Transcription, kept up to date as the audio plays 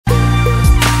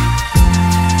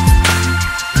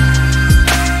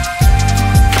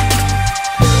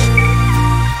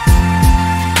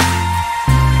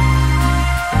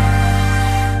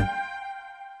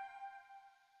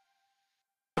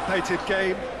excited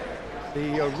game.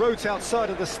 The roads outside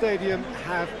of the stadium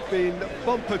have been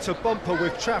bumper to bumper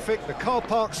with traffic. The car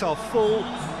parks are full.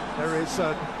 There is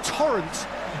a torrent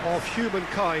of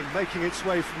humankind making its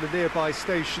way from the nearby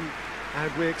station,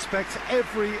 and we expect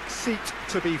every seat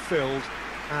to be filled.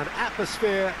 An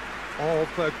atmosphere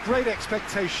of great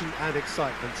expectation and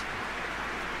excitement.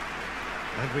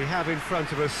 And we have in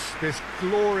front of us this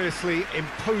gloriously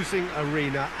imposing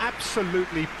arena,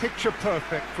 absolutely picture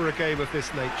perfect for a game of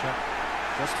this nature.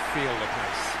 Just feel the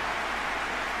place.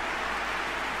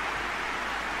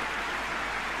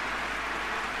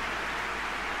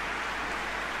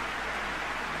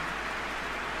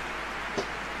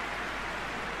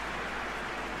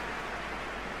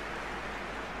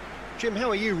 Jim,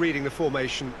 how are you reading the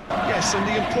formation? Yes, and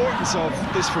the importance of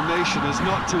this formation is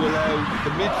not to allow the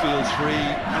midfield three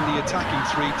and the attacking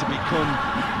three to become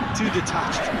too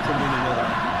detached from one another.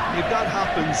 If that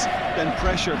happens, then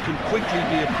pressure can quickly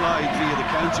be applied via the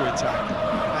counter-attack,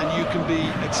 and you can be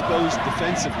exposed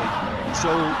defensively.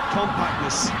 So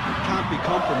compactness can't be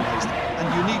compromised, and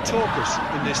you need talkers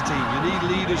in this team. You need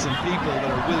leaders and people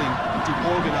that are willing to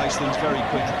organise things very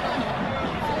quickly.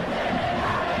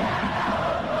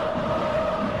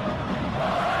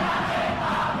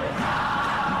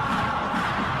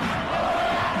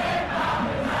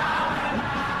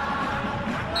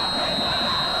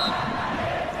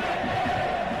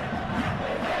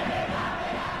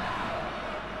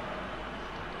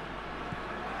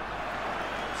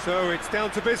 So it's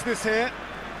down to business here.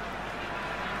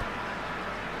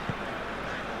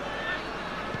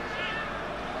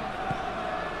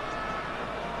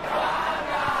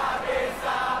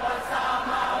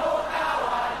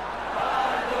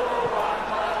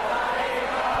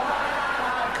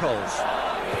 Coles.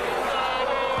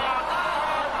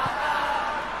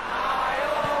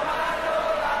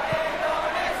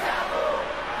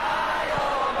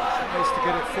 Nice to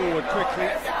get it forward quickly.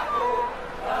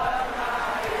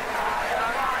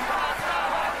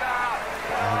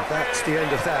 That's the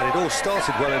end of that. It all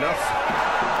started well enough.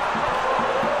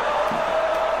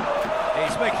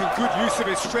 He's making good use of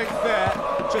his strength there,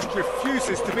 just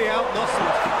refuses to be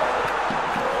out-muscled.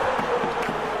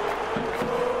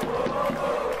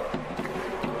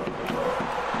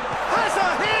 Has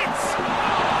a hit!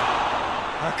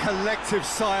 A collective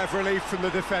sigh of relief from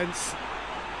the defence.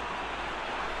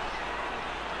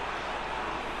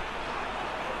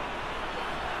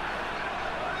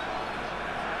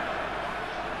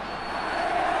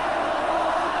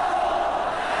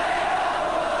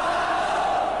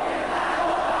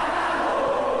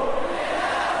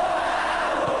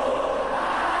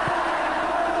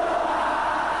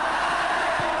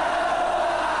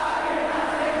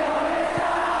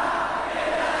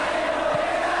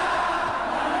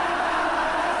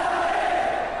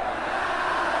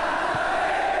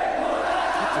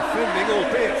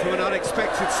 Albeit from an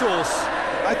unexpected source.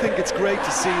 I think it's great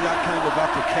to see that kind of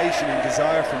application and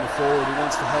desire from a forward who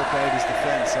wants to help out his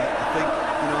defence. I think,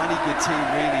 you know, any good team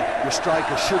really, your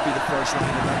striker should be the first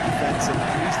line of that defence, and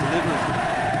he's delivering.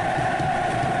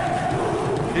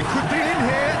 It could be in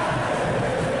here.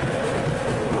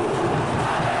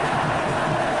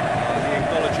 He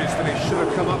acknowledges that he should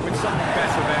have come up with something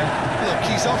better there. Look,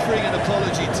 he's offering an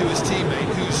apology to his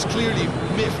teammate, who's clearly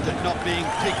miffed at not being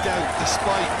picked out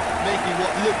despite making what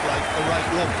looked like the right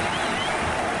run.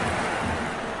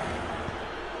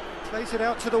 Plays it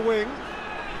out to the wing.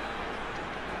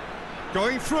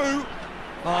 Going through.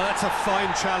 Oh, that's a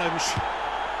fine challenge.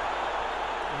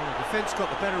 Well, the defence got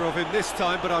the better of him this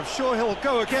time, but I'm sure he'll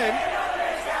go again.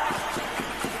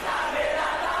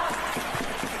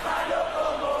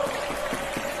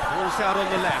 Ball's out on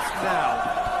the left now.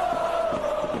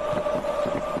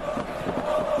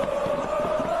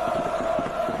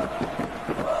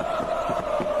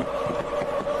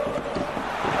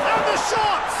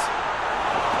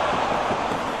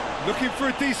 Looking for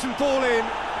a decent ball in.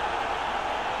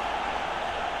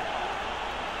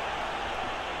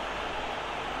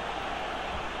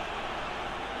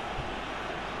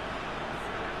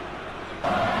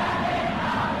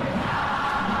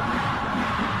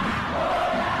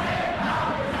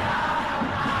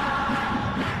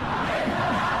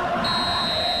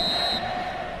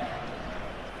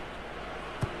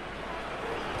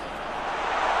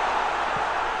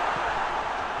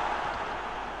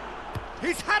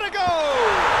 He's had a go! Oh,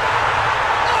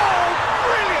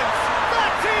 brilliant!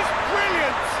 That is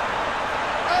brilliant!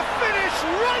 A finish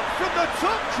right from the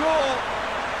top draw.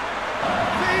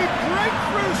 The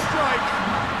breakthrough strike.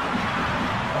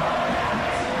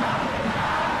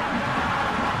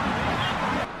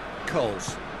 Coles.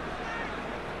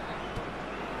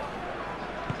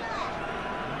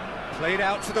 Played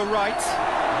out to the right.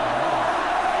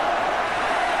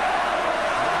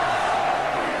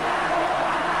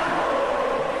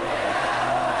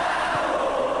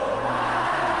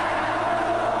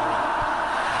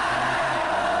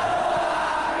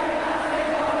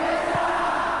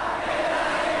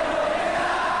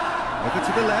 Over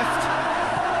to the left.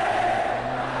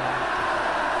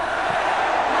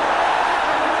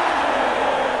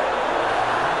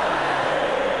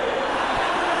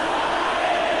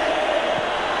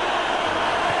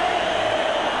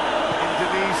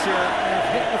 Indonesia have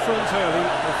hit the front early,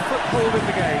 a foothold in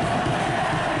the game.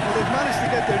 Well, they've managed to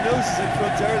get their noses in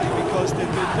front early because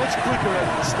they've been much quicker out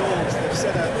of the stalls. They've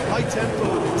set a high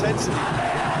tempo and intensity.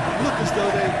 They look as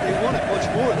though they want it much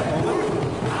more at the moment.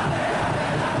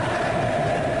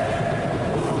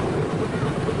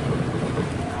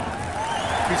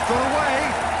 He's gone away.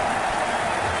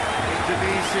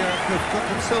 Indonesia have got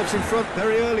themselves in front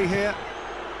very early here.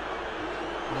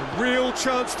 A real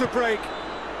chance to break.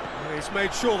 He's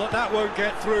made sure that that won't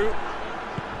get through.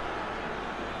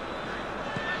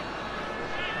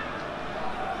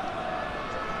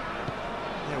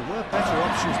 There were better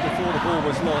options before the ball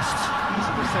was lost.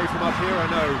 Easy to say from up here, I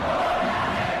know.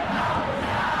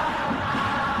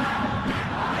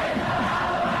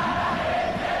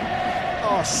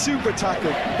 Oh, super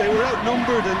tackle. They were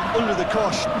outnumbered and under the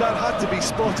cosh. That had to be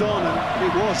spot on, and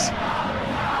it was.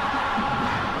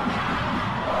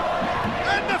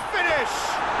 And the finish!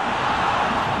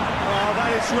 Oh,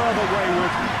 that is rather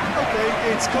wayward. Okay,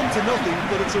 it's come to nothing,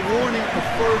 but it's a warning of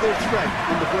further threat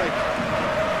in the break.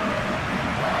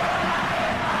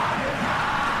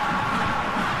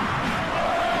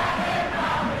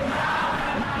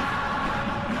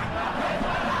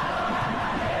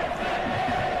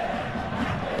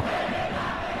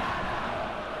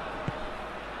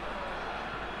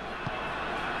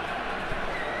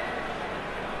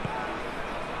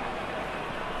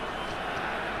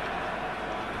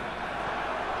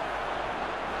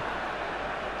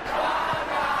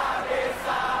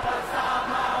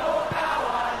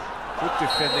 Good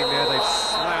defending there, they've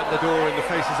slammed the door in the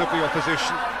faces of the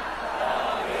opposition.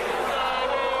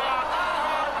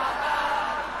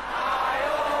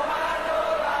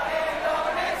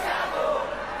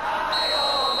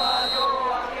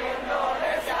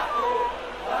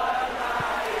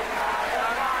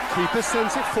 Keeper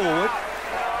sends it forward.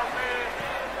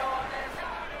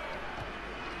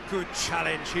 Good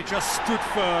challenge, he just stood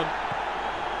firm.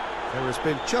 There has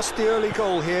been just the early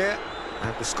goal here,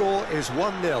 and the score is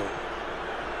 1-0.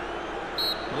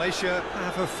 Malaysia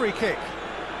have a free kick.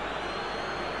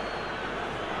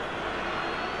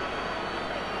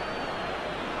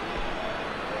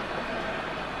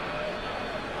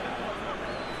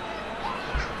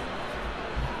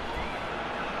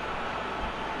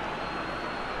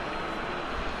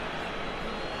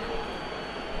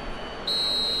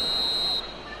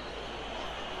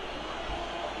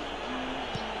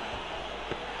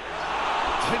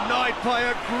 Denied by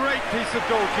a great piece of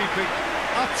goalkeeping.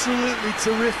 Absolutely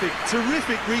terrific,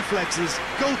 terrific reflexes,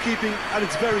 goalkeeping at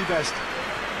its very best.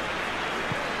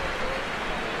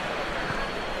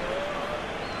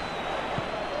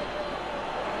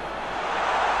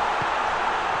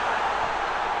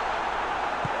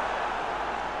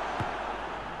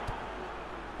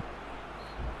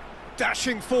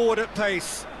 Dashing forward at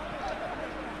pace.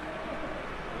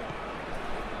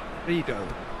 Vigo.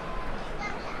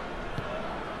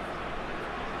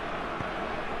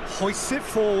 Hoists it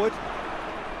forward.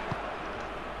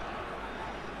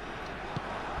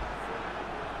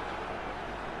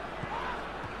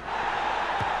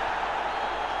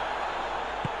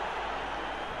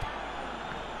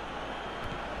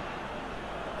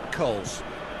 Coles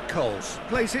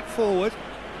plays it forward.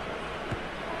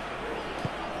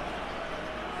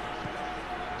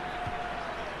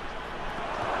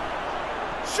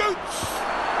 Shoots!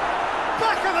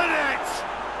 Back of the net!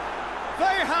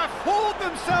 They have hauled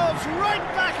themselves right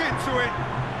back into it.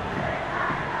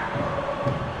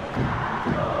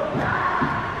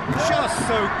 Just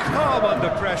so calm under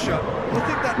pressure. I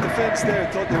think that defence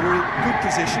there thought they were in good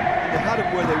position and they had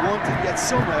him where they wanted, yet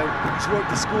somehow he's worked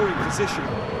the scoring position.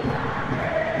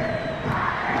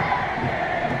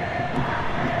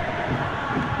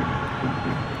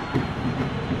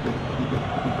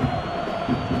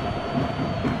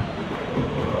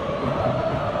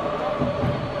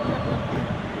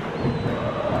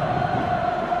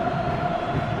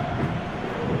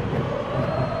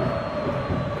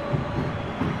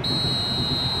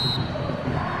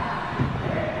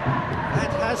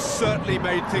 Certainly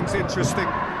made things interesting.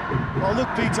 Well, look,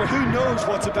 Peter, who knows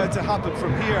what's about to happen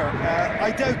from here?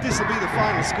 I doubt this will be the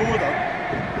final score, though.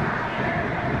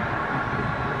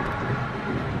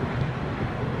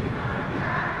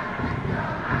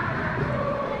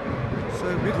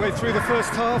 Midway through the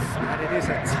first half, and it is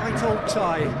a tight old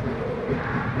tie.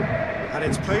 And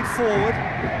it's played forward.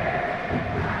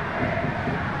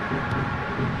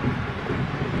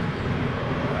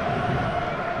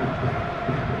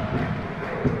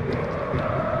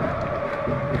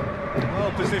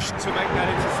 Well positioned to make that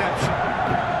interception.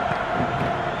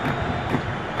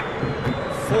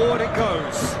 Forward it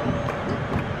goes.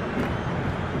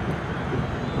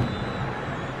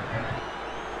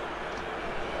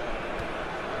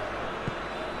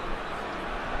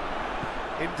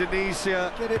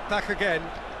 Indonesia get it back again.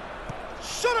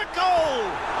 Shot a goal!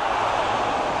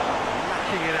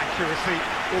 Lacking in accuracy.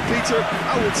 Well, Peter,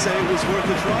 I would say it was worth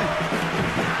a try.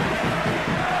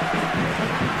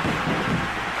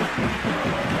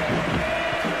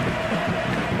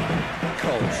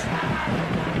 Coles.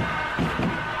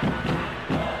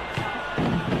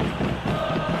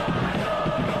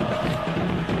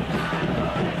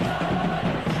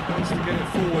 Wants to get it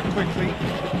forward quickly.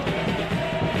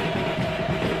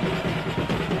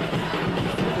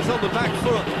 On the back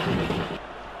foot.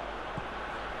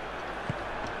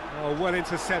 Oh, well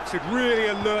intercepted, really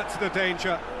alert to the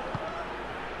danger.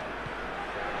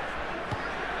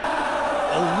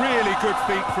 Oh, really good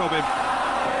feet from him.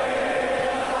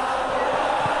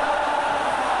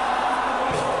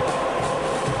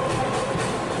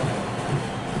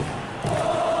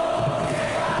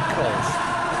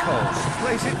 Coles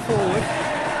plays it forward.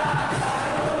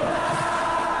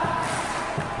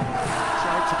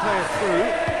 Tried to play it through.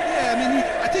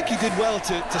 I think he did well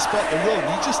to spot the run.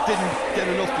 He just didn't get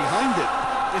enough behind it.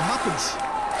 It happens.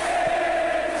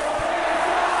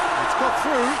 It's got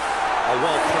through. Oh,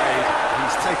 well played.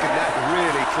 He's taken that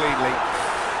really cleanly.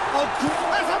 Oh,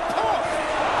 as a pop!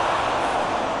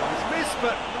 He's missed,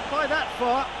 but not by that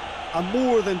far. A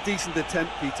more than decent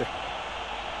attempt, Peter.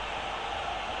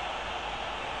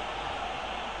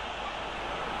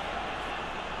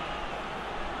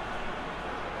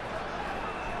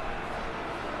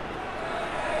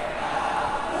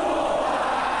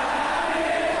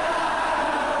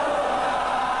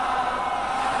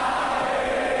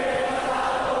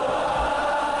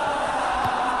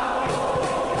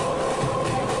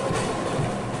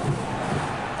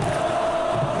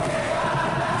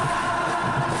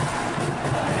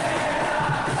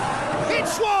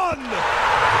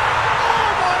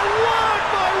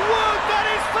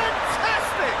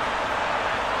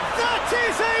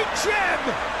 Gem!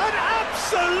 An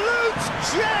absolute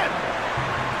gem!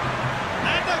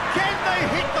 And again they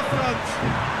hit the front.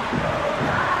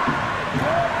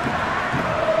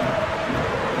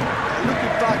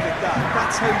 Looking back at that,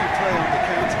 that's how you play on the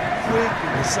counter. Quick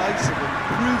and decisive and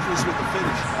ruthless with the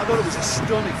finish. I thought it was a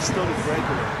stunning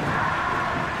breakaway.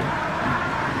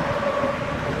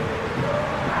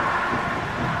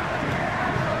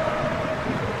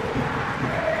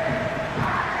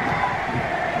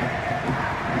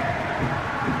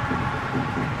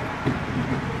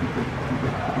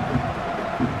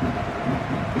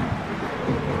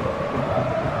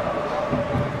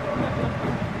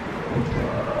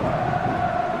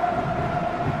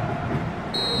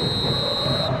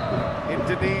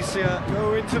 Indonesia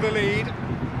go into the lead.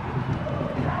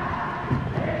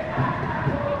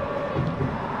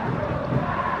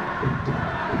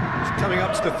 It's coming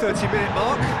up to the 30-minute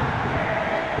mark.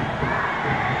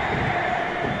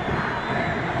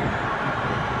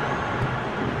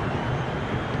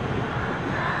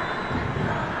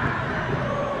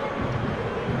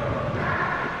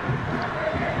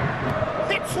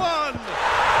 Hits one!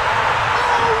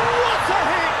 Oh, what a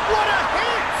hit! What a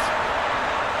hit!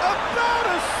 About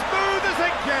as smooth as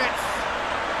it gets.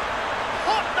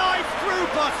 Hot knife through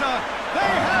butter.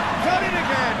 They have done it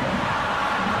again.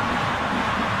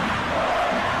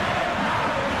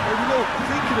 Well, you know,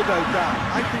 thinking about that,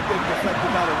 I think they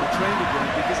perfected that on the training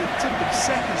ground because it took them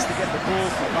seconds to get the ball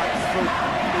from back to front.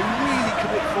 They really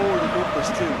commit forward in numbers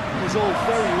too. It was all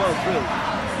very well drilled.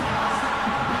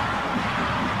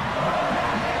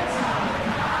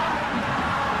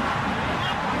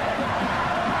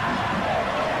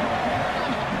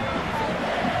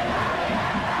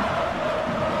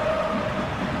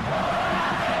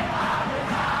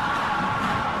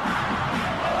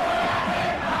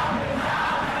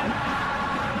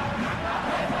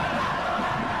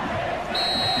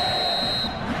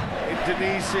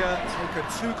 Indonesia take a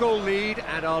 2-goal lead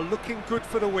and are looking good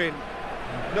for the win.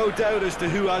 No doubt as to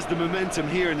who has the momentum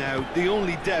here now. The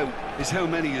only doubt is how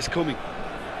many is coming.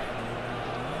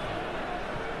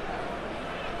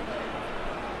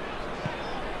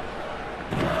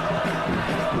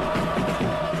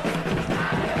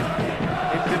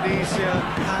 Indonesia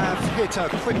have hit a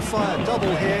quick-fire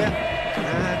double here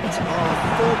and are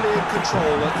firmly in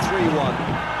control at 3-1.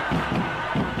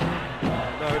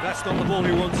 No, that's not the ball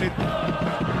he wanted.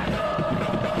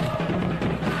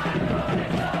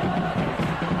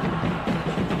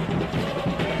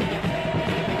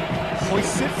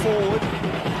 Hoists it forward.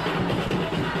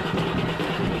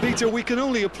 Peter, we can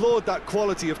only applaud that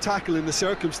quality of tackle in the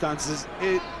circumstances.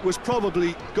 It was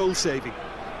probably goal-saving.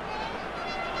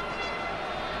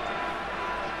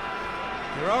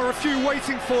 There are a few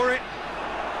waiting for it.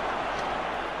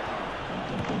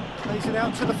 Plays it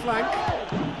out to the flank.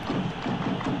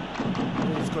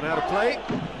 Ball's gone out of play.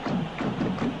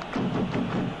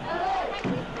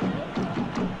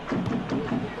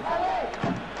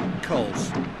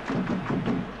 Coles.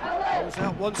 Ball's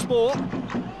out once more.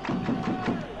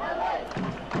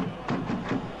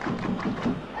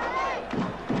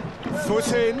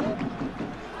 Foot in.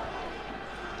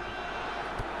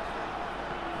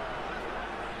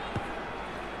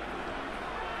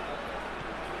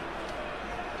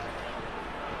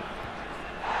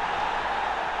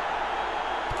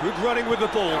 Good running with the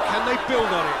ball. Can they build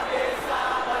on it?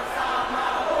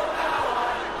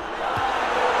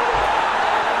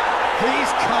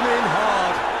 He's come in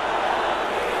hard.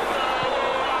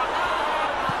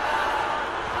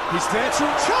 He's there to...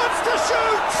 Chance to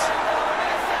shoot!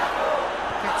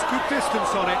 Gets good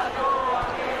distance on it.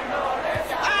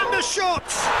 And the shot!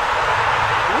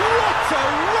 What a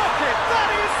rocket! That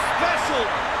is special!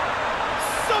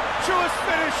 Sumptuous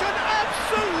finish, an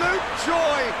absolute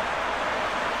joy!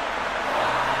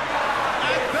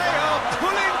 And they are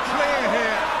pulling clear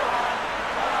here.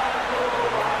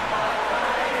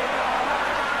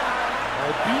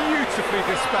 Oh, beautifully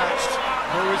dispatched.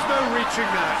 There was no reaching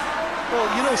that. Well,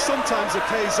 you know, sometimes it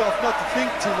pays off not to think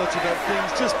too much about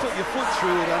things, just put your foot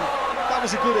through it, and that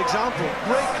was a good example.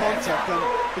 Great contact, and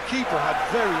the keeper had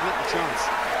very little chance.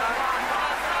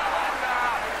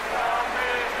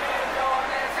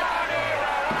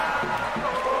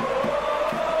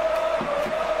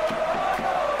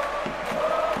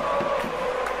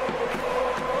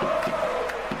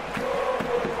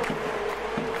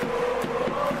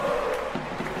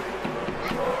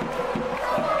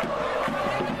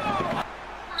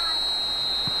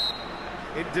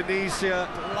 Indonesia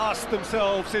blast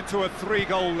themselves into a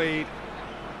 3-goal lead.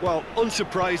 Well,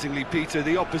 unsurprisingly, Peter,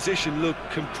 the opposition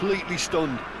looked completely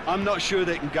stunned. I'm not sure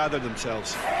they can gather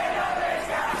themselves.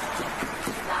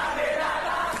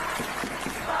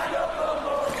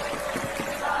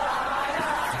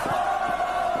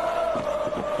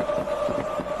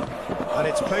 And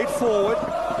it's played forward.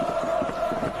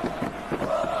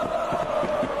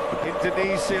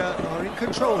 Indonesia are in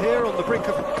control here on the brink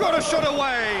of... Got a shot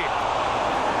away!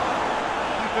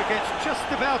 Keeper gets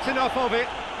just about enough of it.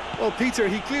 Well, Peter,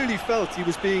 he clearly felt he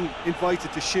was being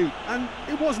invited to shoot, and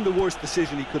it wasn't the worst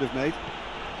decision he could have made.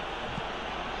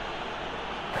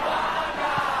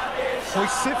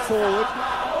 Hoists it forward.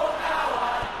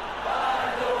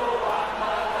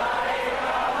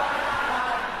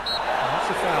 That's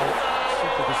a foul.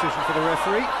 Simple decision for the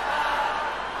referee.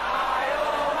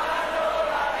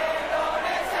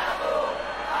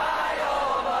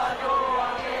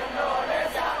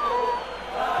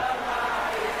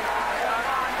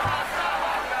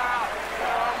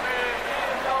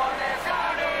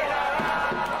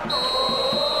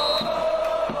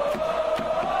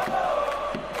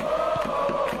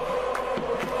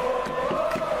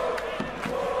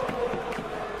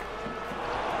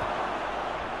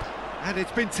 And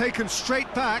it's been taken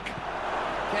straight back.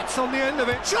 Gets on the end of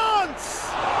it. Chance!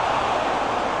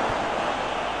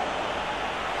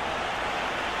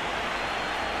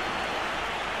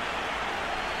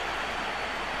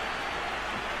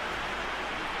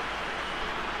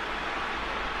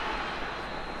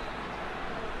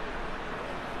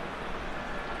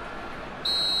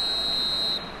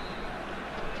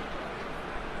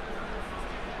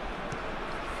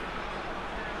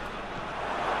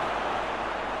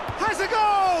 Has a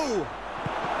go!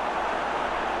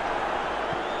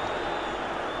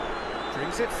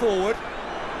 Brings it forward.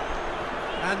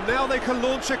 And now they can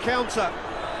launch a counter.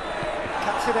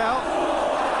 Cuts it out.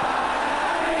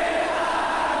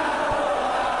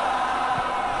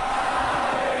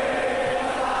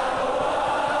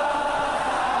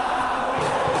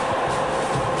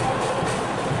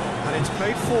 And it's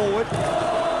played forward.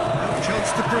 Now a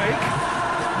chance to break.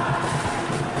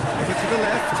 Over to the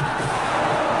left.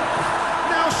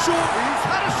 Short, he's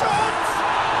had a shot!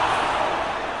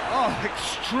 Oh,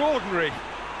 extraordinary.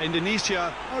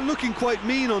 Indonesia are looking quite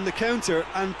mean on the counter,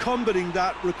 and combating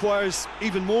that requires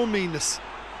even more meanness.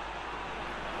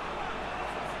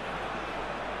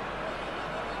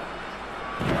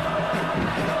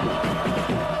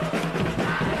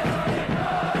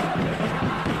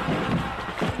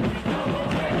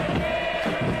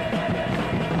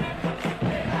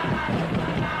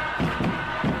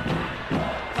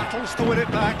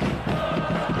 attack.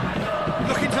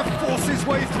 Looking to force his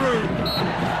way through.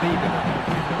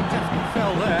 Definitely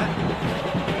fell there.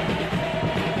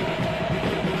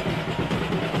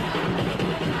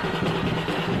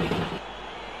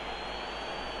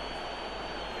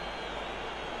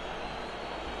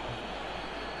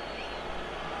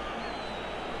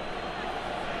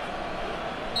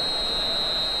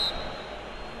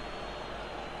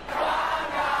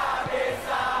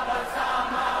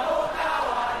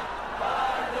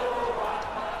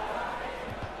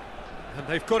 And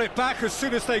they've got it back as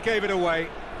soon as they gave it away.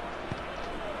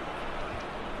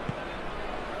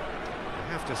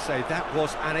 I have to say, that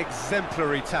was an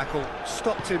exemplary tackle.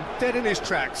 Stopped him dead in his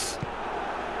tracks.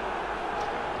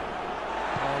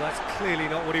 Oh, that's clearly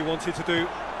not what he wanted to do.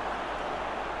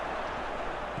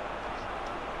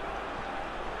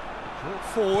 Brought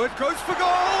forward, goes for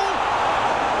goal!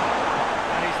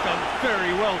 And he's done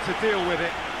very well to deal with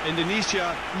it.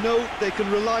 Indonesia know they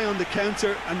can rely on the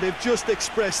counter, and they've just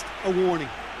expressed a warning.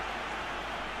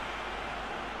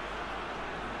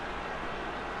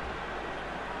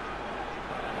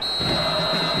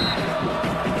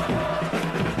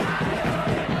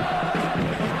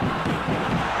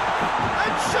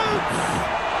 And shoots!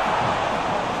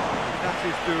 That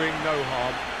is doing no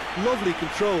harm. Lovely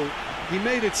control. He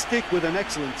made it stick with an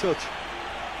excellent touch.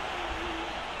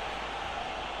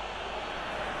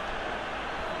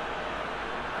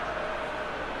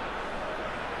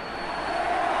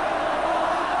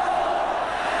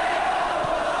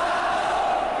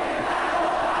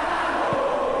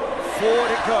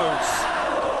 Forward it goes.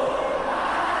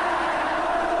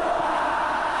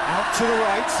 Out to the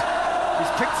right.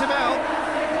 He's picked him out.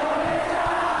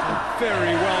 And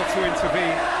very well to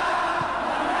intervene.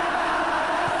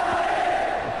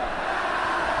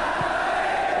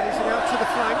 Plays it out to the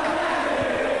flank.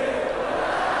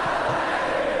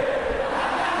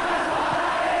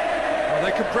 Well,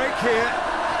 they could break here.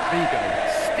 Vigo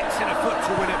sticks in a foot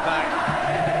to win it back.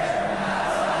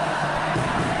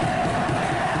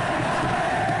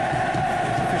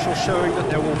 Showing that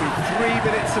there will be 3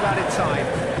 minutes of added time.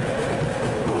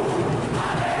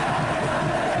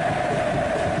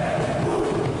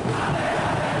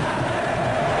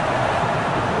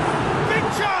 Big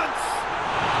chance!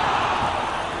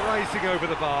 Rising over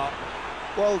the bar.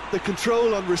 Well, the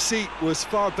control on receipt was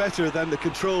far better than the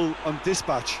control on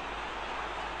dispatch.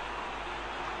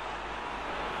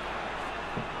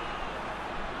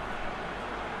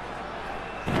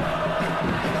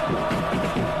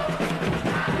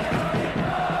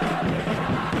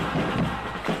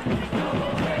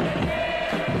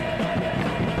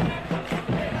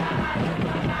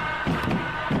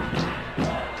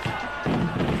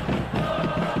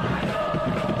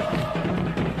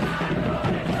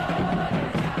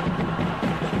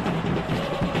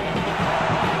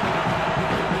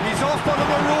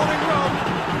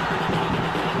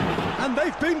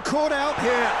 They've been caught out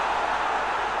here.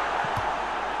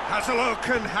 Has a look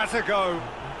and has a go.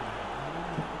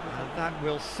 And that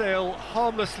will sail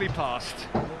harmlessly past.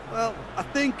 Well, I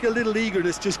think a little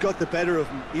eagerness just got the better of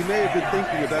him. He may have been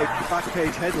thinking about the back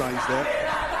page headlines there.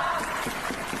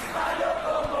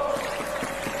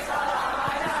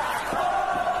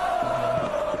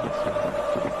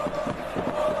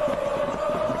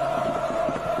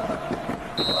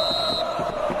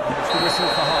 It's the whistle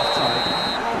for half-time.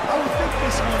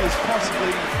 Is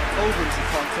possibly over as a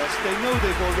contest. They know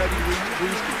they've already reached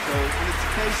cruise control, and it's a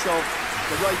case of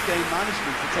the right game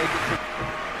management to take it to.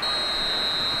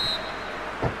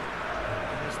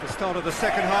 It's the start of the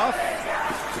second half.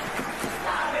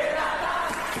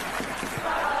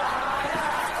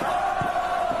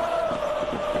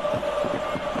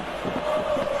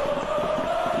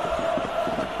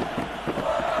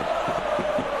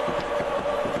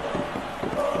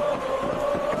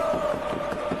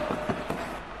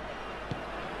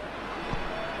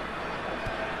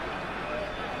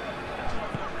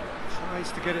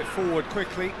 Tries to get it forward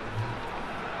quickly.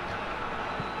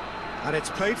 And it's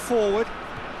played forward.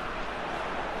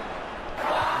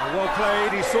 Well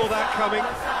played, he saw that coming.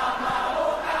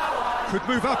 Could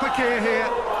move up a gear here.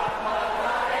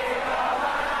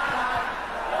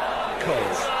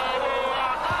 Coles.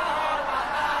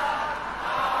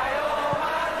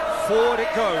 Forward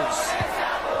it goes.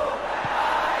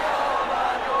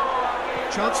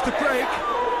 Chance to break.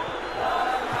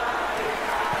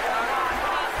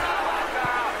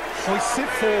 Hoists it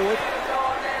forward.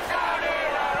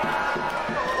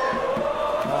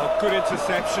 Oh, good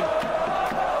interception.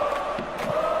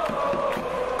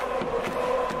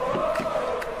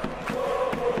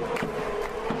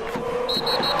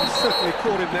 He's certainly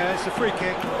caught him there. It's a free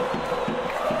kick.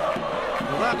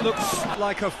 That looks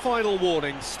like a final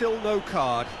warning, still no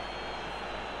card.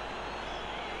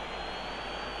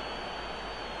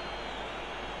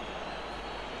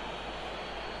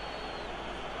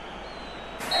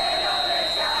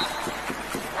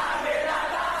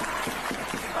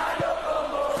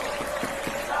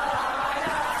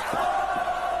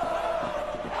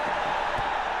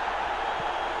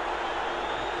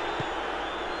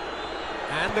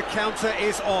 And the counter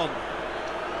is on.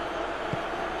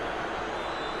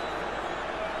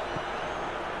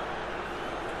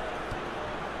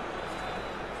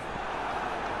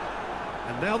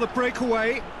 And now the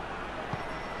breakaway.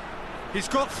 He's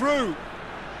got through.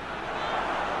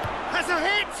 Has a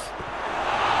hit!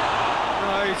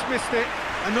 No, he's missed it.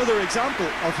 Another example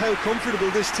of how comfortable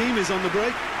this team is on the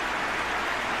break.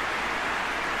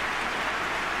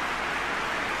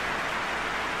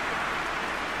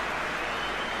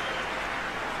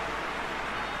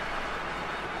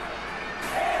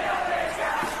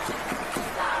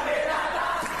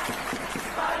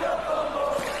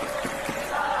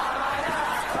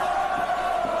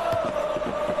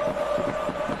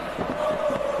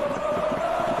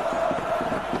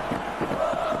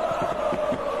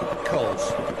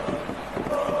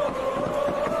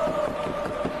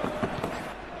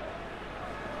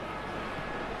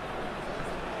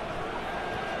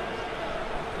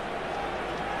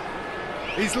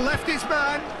 He's left his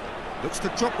man. Looks to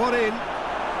drop one in.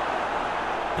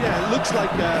 Yeah, it looks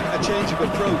like a change of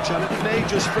approach, and it may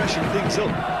just freshen things up.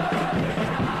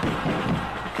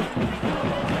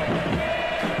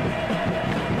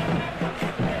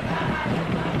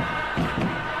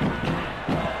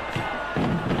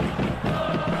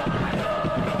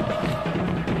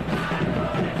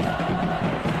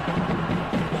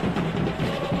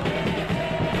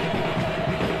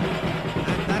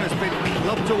 And that has been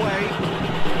clubbed away.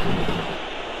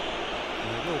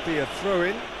 There will be a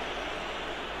throw-in.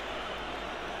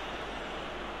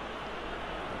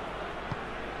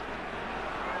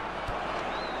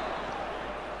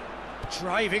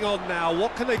 Driving on now,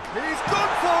 what can they... He's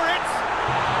gone for it!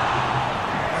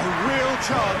 A real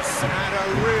chance and a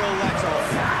real let-off.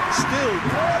 Still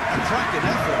a cracking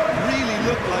effort. Really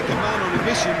looked like a man on a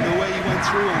mission the way he went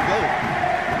through on goal.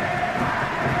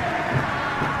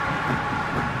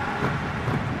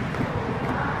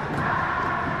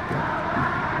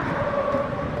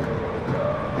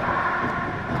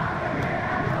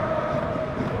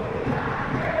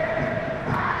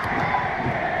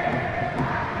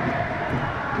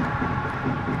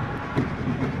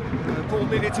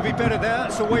 Needed to be better there,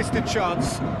 it's a wasted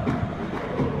chance. Plays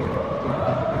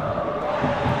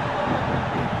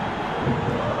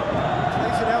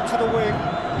it out to the wing.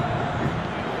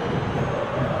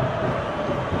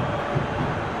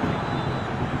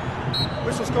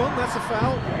 Whistle's gone, that's a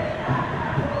foul.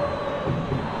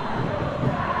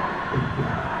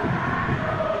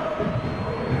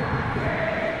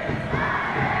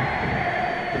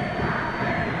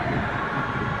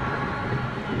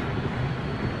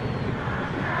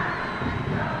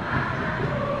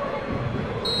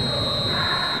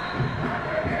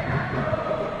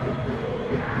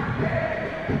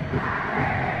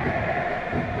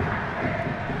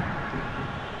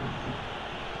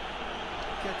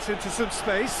 Gets into some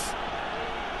space.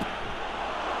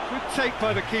 Good take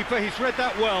by the keeper, he's read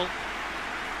that well.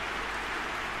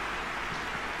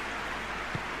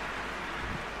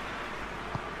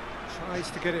 Tries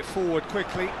to get it forward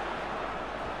quickly.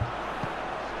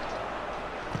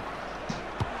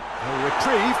 A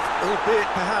reprieve, albeit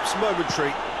perhaps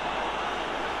momentary.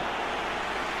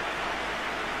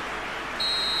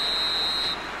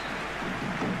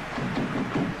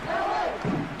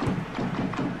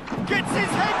 Gets his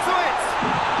head to it!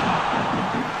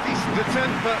 Decent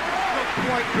attempt, but not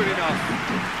quite good enough.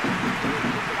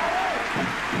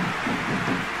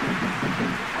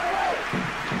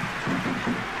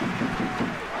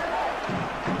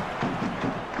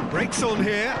 Breaks on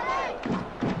here.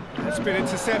 It's been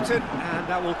intercepted, and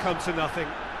that will come to nothing.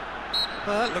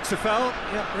 Looks a foul.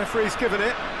 Yep, referee's given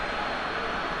it.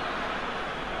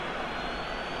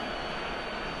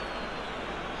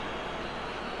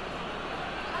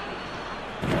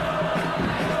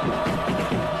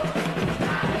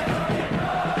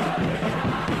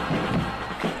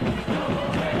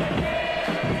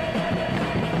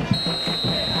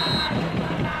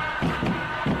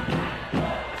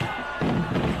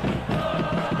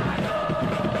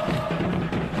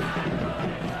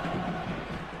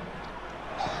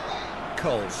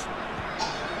 Coles.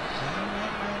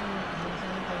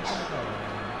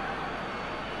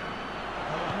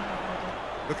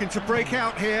 Looking to break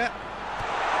out here.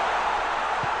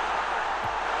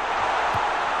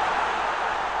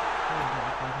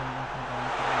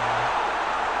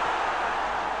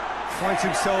 Finds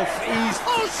himself eased.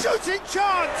 Oh, shooting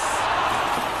chance!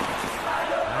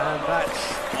 And that's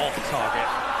off target.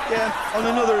 Yeah, on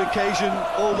another occasion,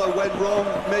 all that went wrong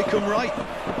may come right.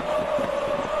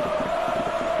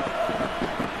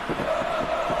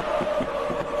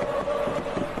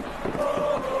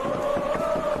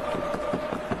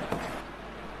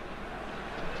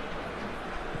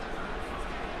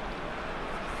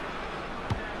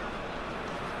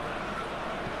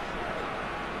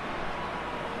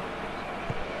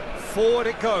 Forward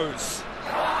it goes.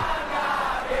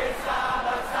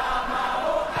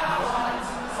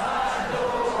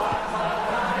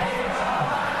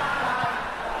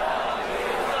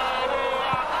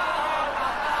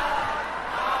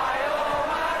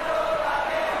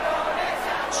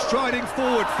 Striding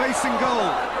forward, facing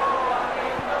goal.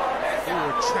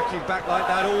 Forward tracking back like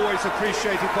that, always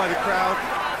appreciated by the crowd.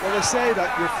 Well, they say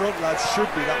that your front lads should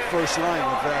be that first line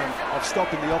of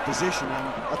stopping the opposition, and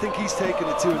I think he's taken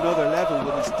it to another level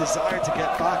with his desire to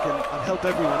get back and help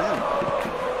everyone out.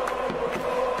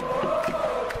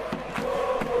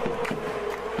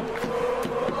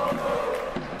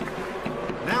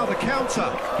 Now the counter.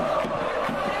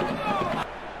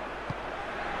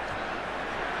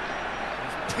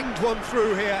 He's pinged one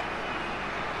through here.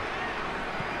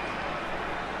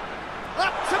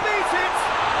 Up to meet it!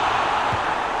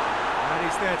 And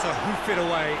he's there to hoof it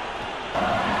away.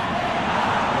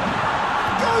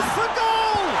 Goes for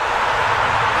goal!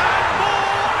 And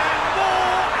more, and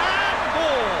more, and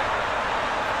more!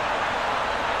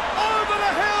 Over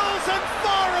the hills and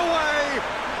far away!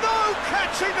 No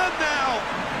catching them now!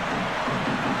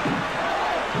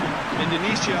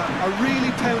 Indonesia are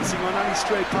really pouncing on any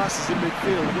stray passes in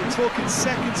midfield. We're talking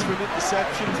seconds from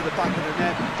interception to the back of the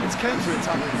net. It's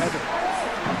counter-attacking heaven.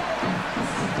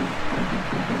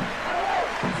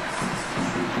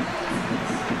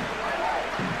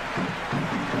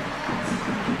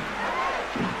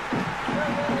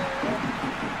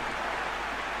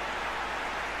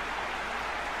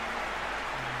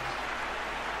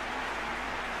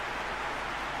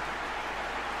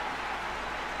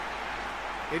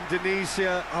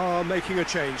 Indonesia are making a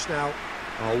change now.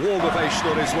 A warm ovation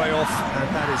on his way off, and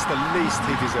that is the least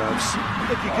he deserves.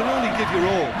 Look, you can only give your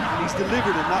all, and he's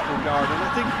delivered in that regard, and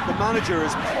I think the manager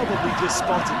has probably just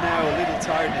spotted now a little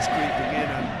tiredness creeping in,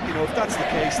 and, you know, if that's the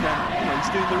case, then, you know,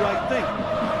 he's doing the right thing.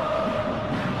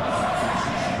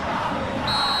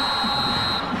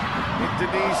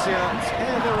 Indonesia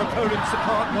tear their opponents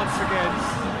apart once again.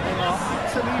 They are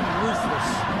utterly ruthless.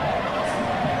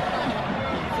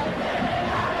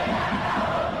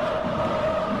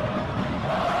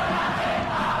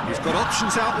 He's got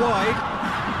options out wide.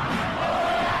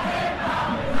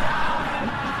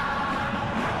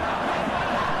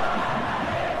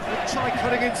 He'll try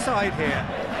cutting inside here.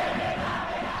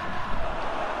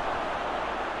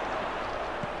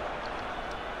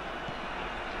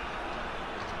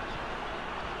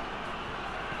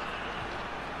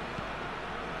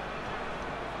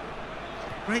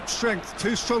 Great strength,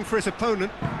 too strong for his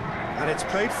opponent. And it's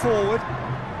played forward.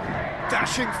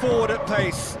 Dashing forward at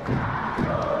pace.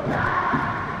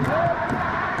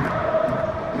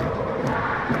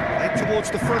 Head towards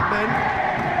the front men.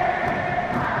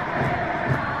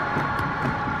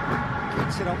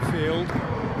 Kicks it upfield.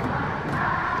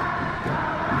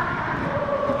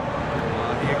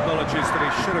 He acknowledges that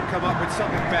he should have come up with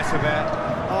something better there.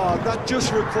 Oh, that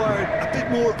just required a bit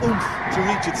more oomph to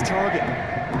reach its target.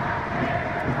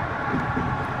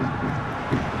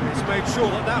 He's made sure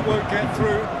that that won't get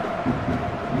through.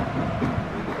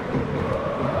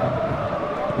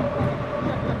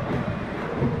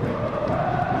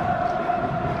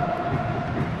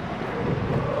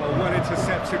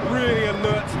 Intercepted, really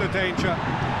alert to the danger.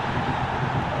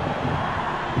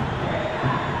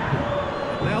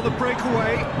 Now the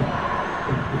breakaway.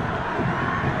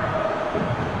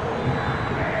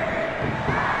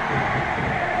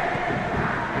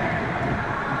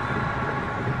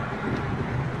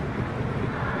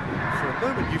 For a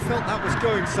moment you felt that was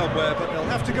going somewhere, but they'll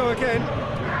have to go again.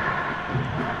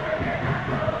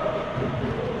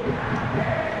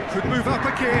 Could move up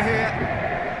a gear here.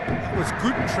 That was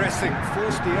good pressing,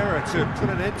 forced the error to put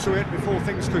an end to it before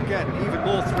things could get even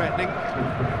more threatening.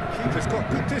 Keeper's got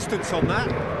good distance on that.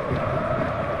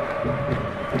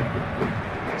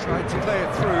 Tried to play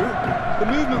it through.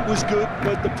 The movement was good,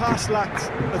 but the pass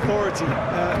lacked authority,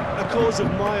 a cause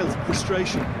of mild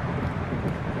frustration.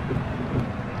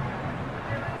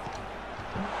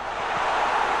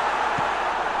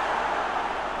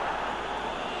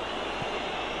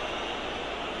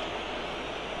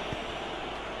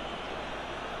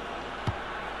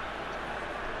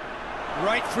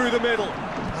 Right through the middle.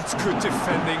 That's That's good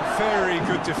defending, very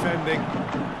good defending.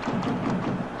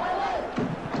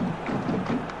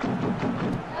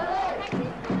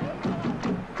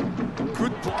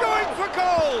 Good ball. Going for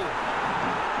goal!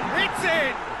 It's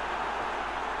in!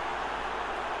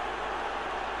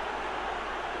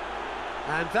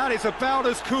 And that is about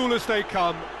as cool as they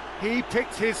come. He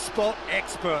picked his spot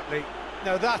expertly.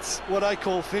 Now that's what I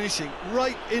call finishing,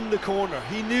 right in the corner.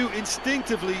 He knew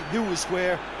instinctively who was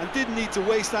where and didn't need to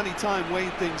waste any time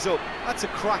weighing things up. That's a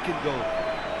cracking goal.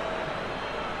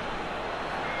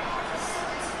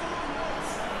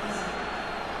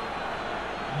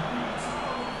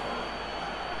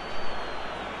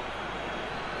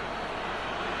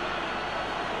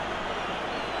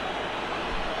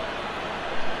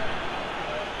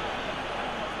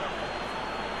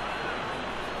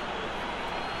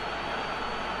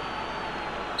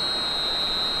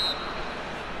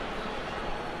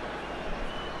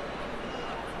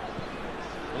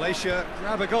 Malaysia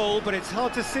grab a goal, but it's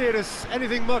hard to see it as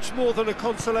anything much more than a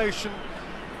consolation.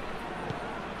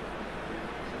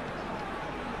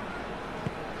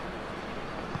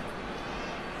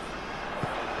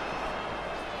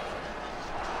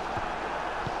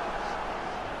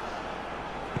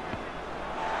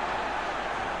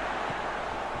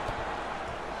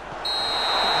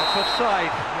 That's offside,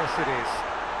 yes it is.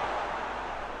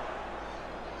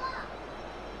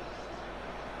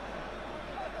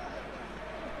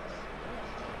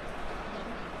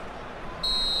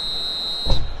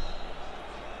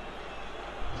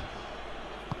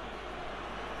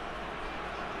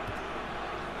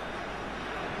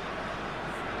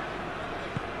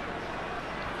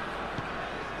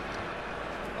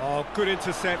 Oh, good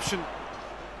interception.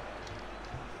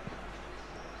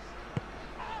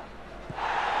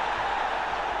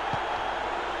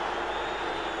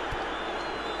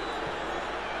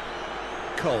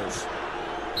 Coles.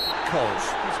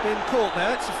 He's been caught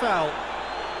there, it's a foul.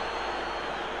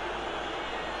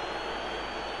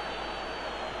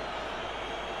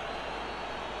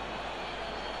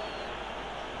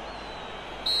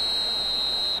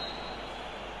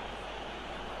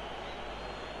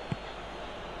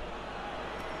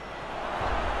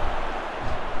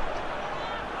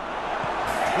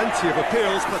 Plenty of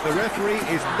appeals, but the referee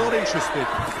is not interested.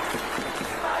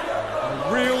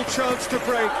 A real chance to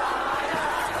break.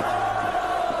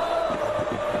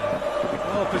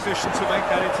 Well positioned to make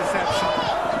that interception.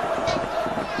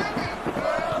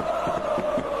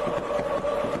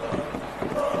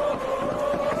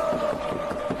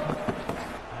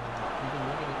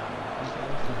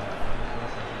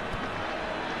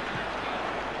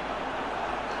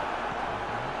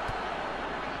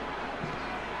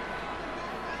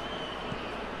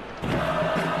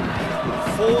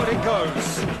 Forward it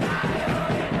goes.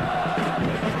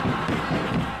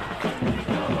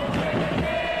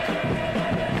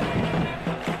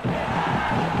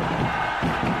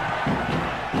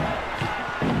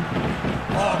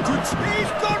 Oh, good.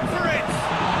 He's gone for it!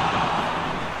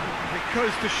 It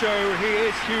goes to show he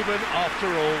is human after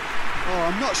all. Oh,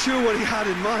 I'm not sure what he had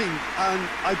in mind, and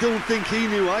I don't think he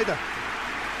knew either.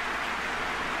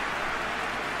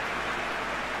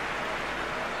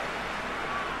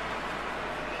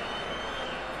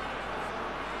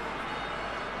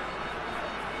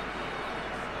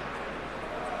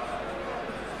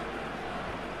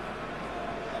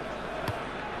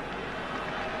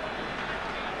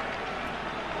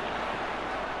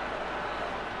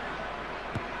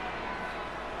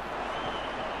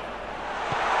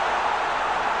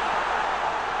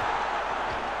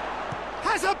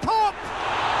 Has a pop!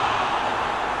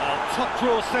 Oh, top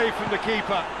draw save from the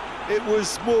keeper. It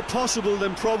was more possible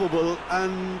than probable,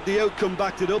 and the outcome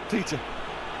backed it up, Peter.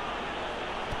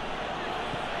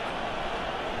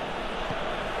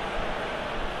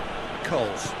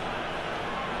 Coles.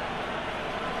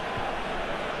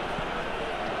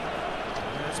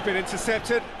 It's been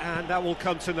intercepted, and that will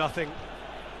come to nothing.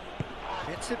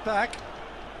 Gets it back.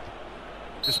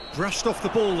 Just brushed off the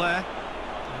ball there.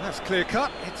 And that's clear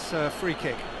cut, it's a free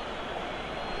kick.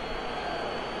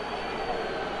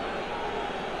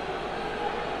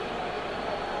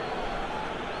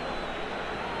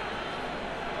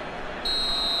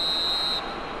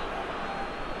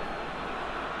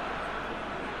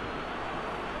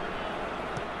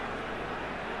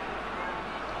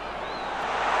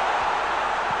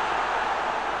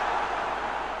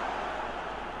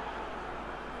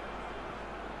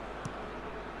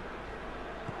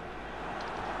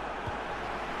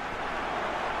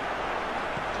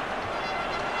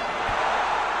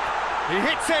 He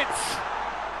hits it!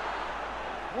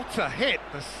 What a hit!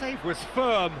 The save was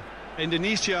firm.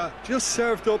 Indonesia just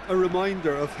served up a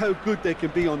reminder of how good they can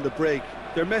be on the break.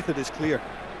 Their method is clear.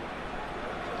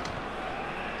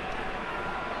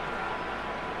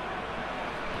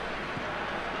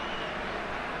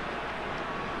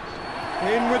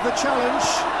 In with the challenge.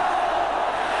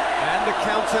 And the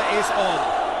counter is on.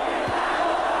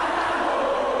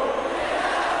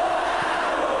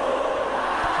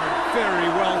 Very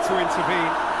well to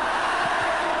intervene.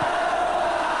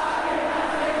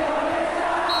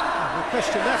 No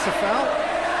question, that's a foul.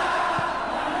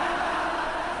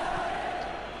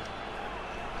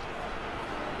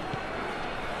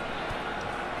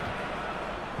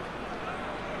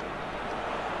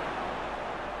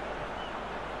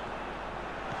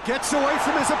 Gets away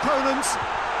from his opponent.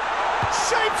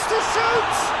 Shapes to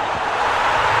shoot!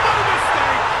 No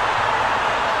mistake!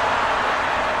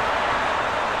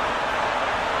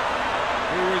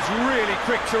 He was really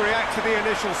quick to react to the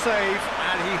initial save,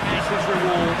 and he has his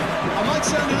reward. I might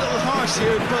sound a little harsh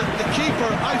here, but the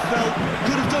keeper, I felt,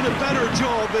 could have done a better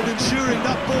job in ensuring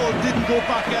that ball didn't go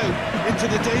back out into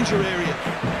the danger area.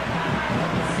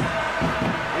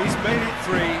 He's made it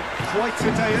three. Quite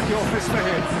a day at the office for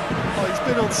him. Oh, he's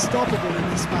been unstoppable in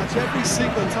this match. Every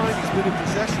single time he's been in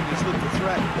possession, he's looked a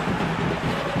threat.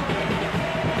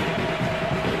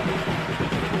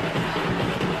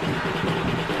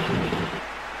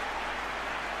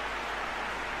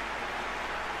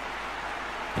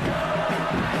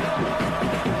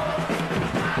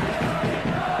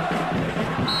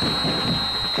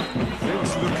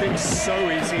 Things looking so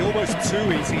easy, almost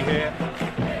too easy here.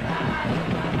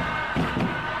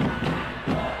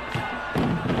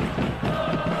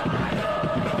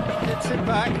 It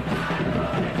back,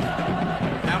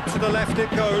 out to the left it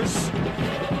goes.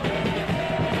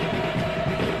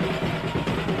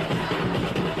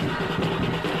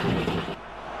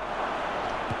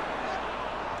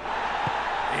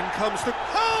 In comes the...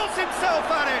 hurls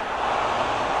himself at it!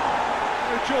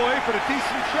 No joy, but a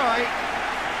decent try.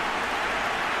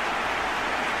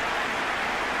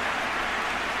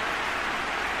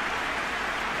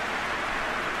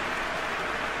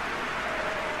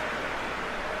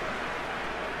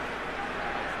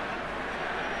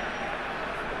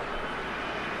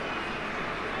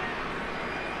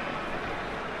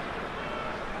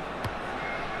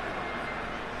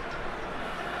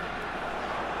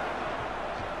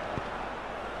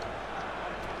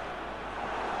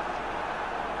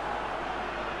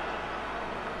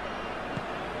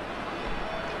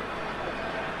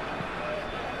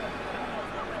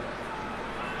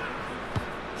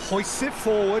 Hoists it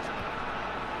forward.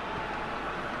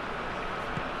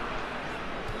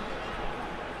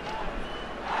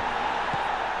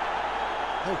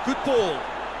 Oh, good ball.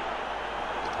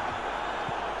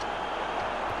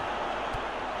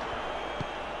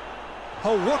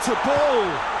 Oh, what a ball!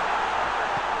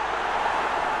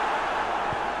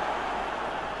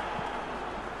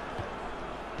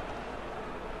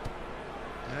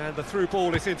 And the through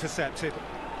ball is intercepted.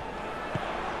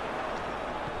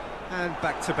 And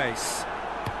back to base.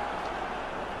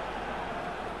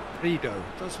 Rido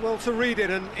does well to read it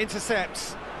and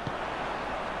intercepts.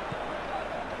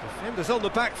 Defenders on the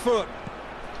back foot.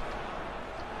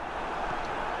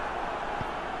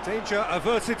 Danger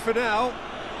averted for now.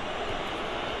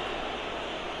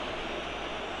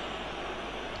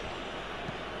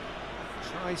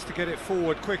 Tries to get it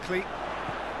forward quickly.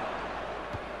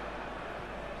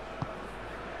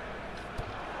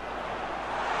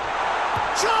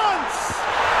 Chance!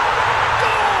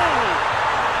 Goal!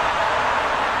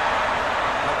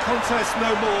 A contest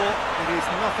no more. It is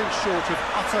nothing short of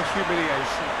utter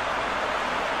humiliation.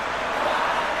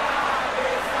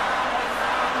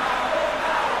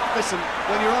 Listen,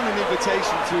 when you're on an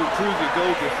invitation to improve your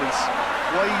goal difference,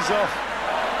 why ease off?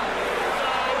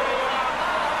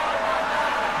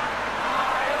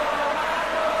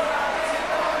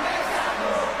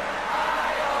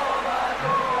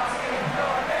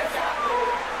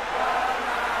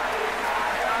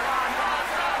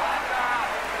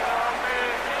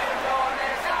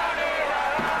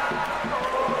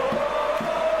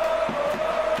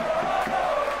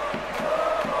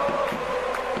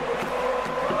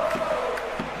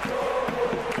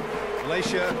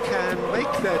 Malaysia can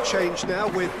make their change now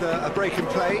with a break in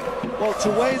play. Well, to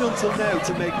wait until now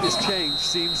to make this change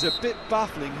seems a bit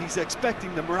baffling. He's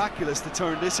expecting the miraculous to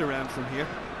turn this around from here.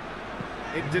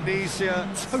 Indonesia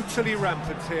totally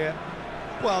rampant here.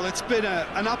 Well, it's been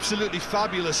an absolutely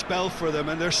fabulous spell for them,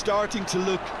 and they're starting to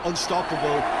look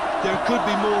unstoppable. There could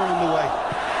be more on the way.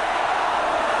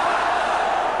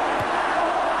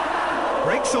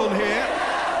 Breaks on here.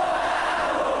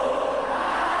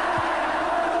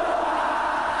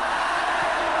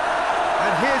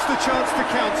 the chance to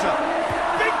counter.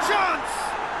 Big chance!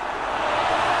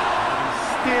 And he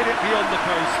steered it beyond the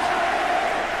post.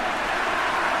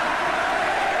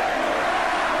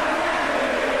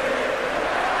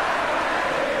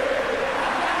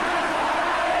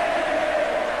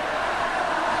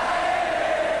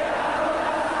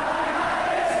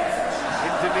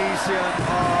 Indonesia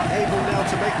are able now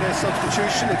to make their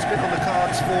substitution. It's been on the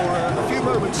cards for a few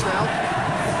moments now.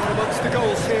 One amongst the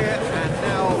goals here, and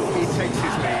now he takes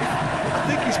his leave. I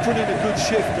think he's put in a good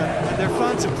shift, and their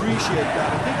fans appreciate that.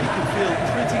 I think he can feel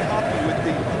pretty happy with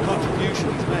the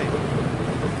contribution he's made.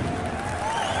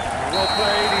 Well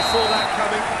played, he saw that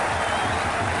coming.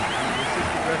 The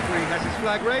assistant referee has his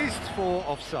flag raised for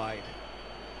offside.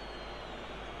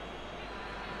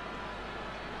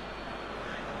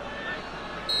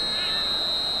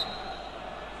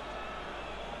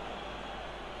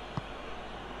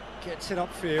 Gets it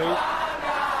upfield.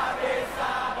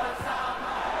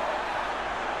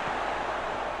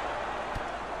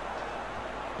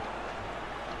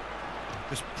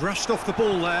 Just brushed off the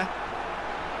ball there.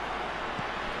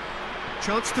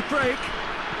 Chance to break.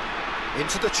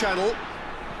 Into the channel.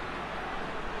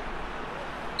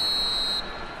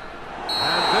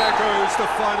 And there goes the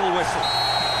final whistle.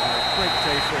 A great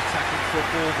day for attacking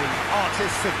football. The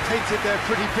artists have painted their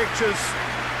pretty pictures.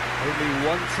 Only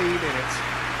one team in it.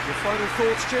 Your final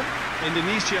thoughts, Jim?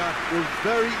 Indonesia were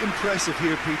very impressive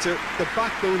here, Peter. The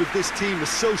backbone of this team is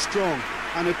so strong,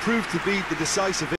 and it proved to be the decisive